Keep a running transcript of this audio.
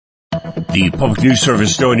The Public News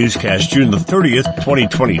Service NOAA Newscast, June the 30th,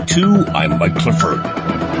 2022. I'm Mike Clifford.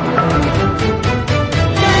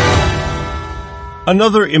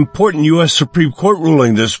 Another important U.S. Supreme Court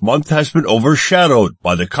ruling this month has been overshadowed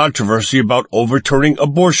by the controversy about overturning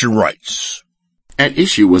abortion rights. At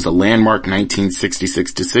issue was a landmark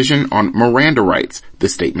 1966 decision on Miranda rights, the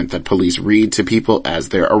statement that police read to people as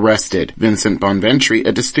they're arrested. Vincent Bonventry,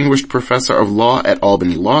 a distinguished professor of law at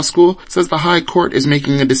Albany Law School, says the High Court is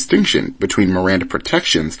making a distinction between Miranda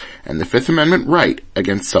protections and the Fifth Amendment right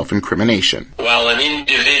against self-incrimination. While an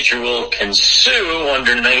individual can sue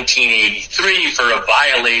under 1983 for a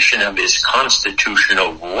violation of his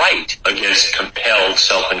constitutional right against compelled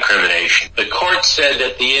self-incrimination, the court said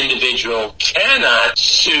that the individual cannot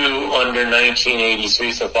sue under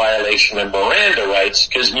 1983 for violation of Miranda rights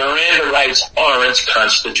because Miranda rights aren't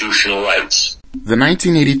constitutional rights. The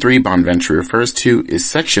 1983 Bonventry refers to is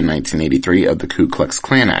Section 1983 of the Ku Klux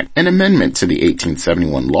Klan Act, an amendment to the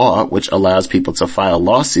 1871 law which allows people to file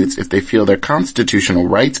lawsuits if they feel their constitutional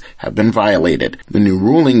rights have been violated. The new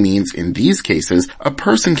ruling means in these cases, a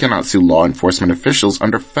person cannot sue law enforcement officials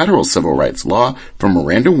under federal civil rights law for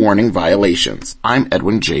Miranda warning violations. I'm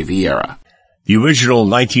Edwin J. Vieira. The original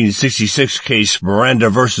 1966 case,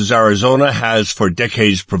 Miranda versus Arizona, has for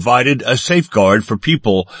decades provided a safeguard for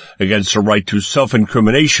people against the right to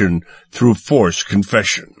self-incrimination through forced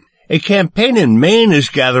confession. A campaign in Maine is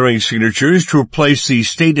gathering signatures to replace the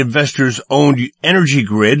state investors-owned energy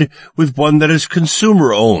grid with one that is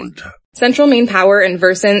consumer-owned. Central Maine Power and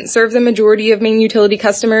Versant serve the majority of Maine utility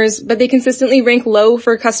customers, but they consistently rank low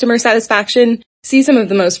for customer satisfaction, see some of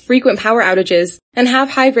the most frequent power outages, and have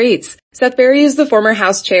high rates. Seth Berry is the former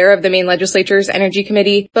House chair of the Maine Legislature's Energy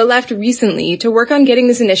Committee, but left recently to work on getting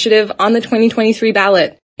this initiative on the 2023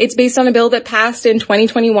 ballot. It's based on a bill that passed in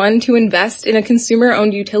 2021 to invest in a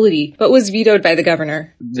consumer-owned utility, but was vetoed by the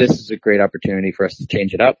governor. This is a great opportunity for us to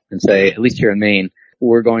change it up and say, at least here in Maine,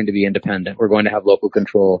 we're going to be independent. We're going to have local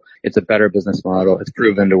control. It's a better business model. It's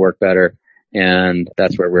proven to work better, and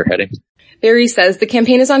that's where we're heading. Berry says the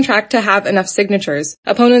campaign is on track to have enough signatures.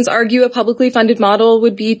 Opponents argue a publicly funded model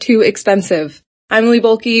would be too expensive. I'm Lee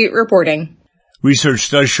Bolke reporting. Research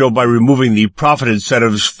does show by removing the profit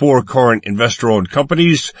incentives for current investor-owned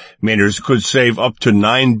companies, Mainers could save up to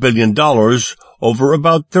 $9 billion over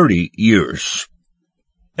about 30 years.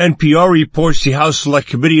 NPR reports the House Select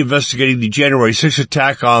Committee investigating the January 6th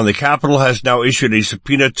attack on the Capitol has now issued a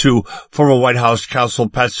subpoena to former White House counsel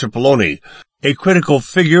Pat Cipollone, a critical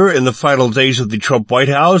figure in the final days of the Trump White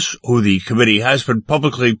House, who the committee has been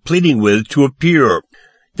publicly pleading with to appear.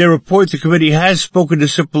 They report the committee has spoken to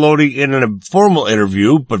Cipollone in an informal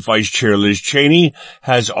interview, but Vice Chair Liz Cheney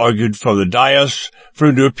has argued from the dais for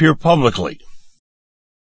him to appear publicly.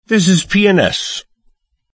 This is PNS.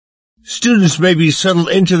 Students may be settled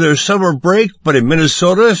into their summer break, but in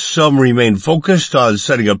Minnesota, some remain focused on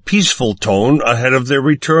setting a peaceful tone ahead of their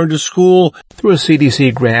return to school. Through a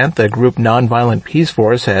CDC grant, the group Nonviolent Peace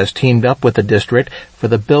Force has teamed up with the district for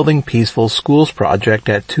the Building Peaceful Schools project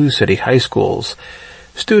at 2 city high schools.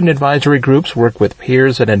 Student advisory groups work with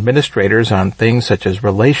peers and administrators on things such as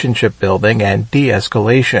relationship building and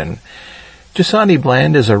de-escalation. Jasani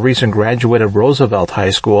Bland is a recent graduate of Roosevelt High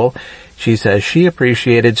School. She says she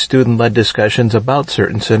appreciated student-led discussions about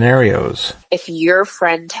certain scenarios. If your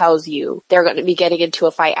friend tells you they're going to be getting into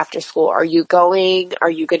a fight after school, are you going?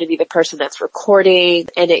 Are you going to be the person that's recording?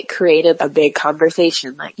 And it created a big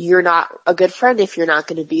conversation. Like, you're not a good friend if you're not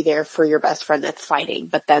going to be there for your best friend that's fighting.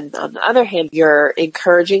 But then on the other hand, you're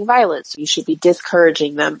encouraging violence. You should be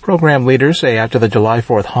discouraging them. Program leaders say after the July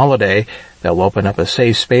 4th holiday, they'll open up a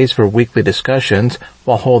safe space for weekly discussions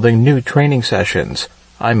while holding new training sessions.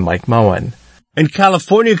 I'm Mike Moen. In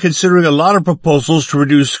California, considering a lot of proposals to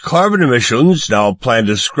reduce carbon emissions, now a plan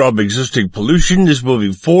to scrub existing pollution is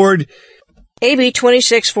moving forward. AB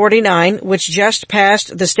 2649, which just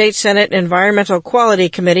passed the State Senate Environmental Quality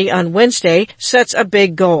Committee on Wednesday, sets a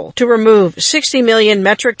big goal to remove 60 million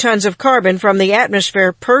metric tons of carbon from the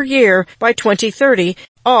atmosphere per year by 2030,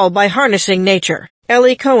 all by harnessing nature.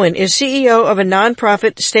 Ellie Cohen is CEO of a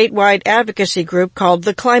nonprofit statewide advocacy group called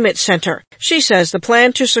the Climate Center. She says the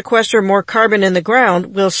plan to sequester more carbon in the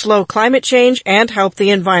ground will slow climate change and help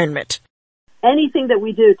the environment. Anything that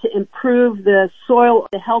we do to improve the soil,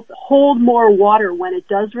 to help hold more water when it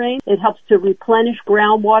does rain, it helps to replenish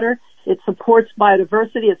groundwater. It supports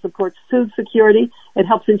biodiversity. It supports food security. It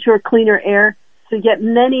helps ensure cleaner air. So you get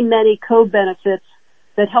many, many co-benefits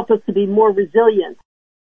that help us to be more resilient.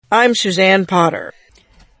 I'm Suzanne Potter.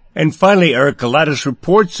 And finally, Eric Galatis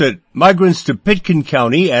reports that migrants to Pitkin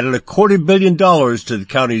County added $250 million to the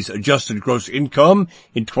county's adjusted gross income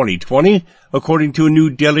in 2020, according to a new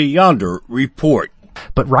Daily Yonder report.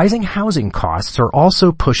 But rising housing costs are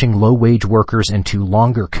also pushing low-wage workers into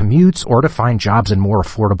longer commutes or to find jobs in more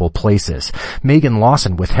affordable places. Megan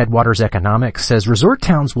Lawson with Headwaters Economics says resort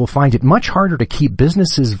towns will find it much harder to keep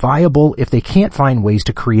businesses viable if they can't find ways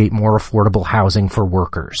to create more affordable housing for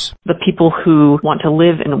workers. The people who want to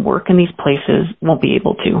live and work in these places won't be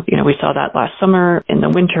able to. We saw that last summer in the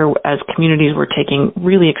winter as communities were taking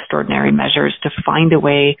really extraordinary measures to find a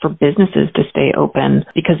way for businesses to stay open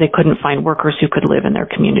because they couldn't find workers who could live in their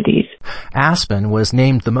communities. Aspen was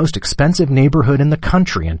named the most expensive neighborhood in the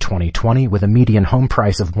country in 2020 with a median home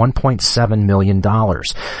price of $1.7 million.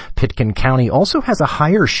 Pitkin County also has a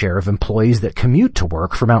higher share of employees that commute to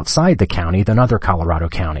work from outside the county than other Colorado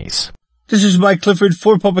counties. This is Mike Clifford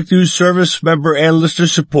for Public News Service, member and listener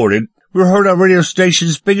supported. We're heard on radio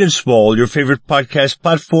stations big and small, your favorite podcast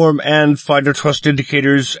platform, and find our trust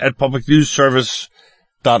indicators at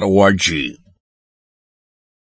publicnewsservice.org.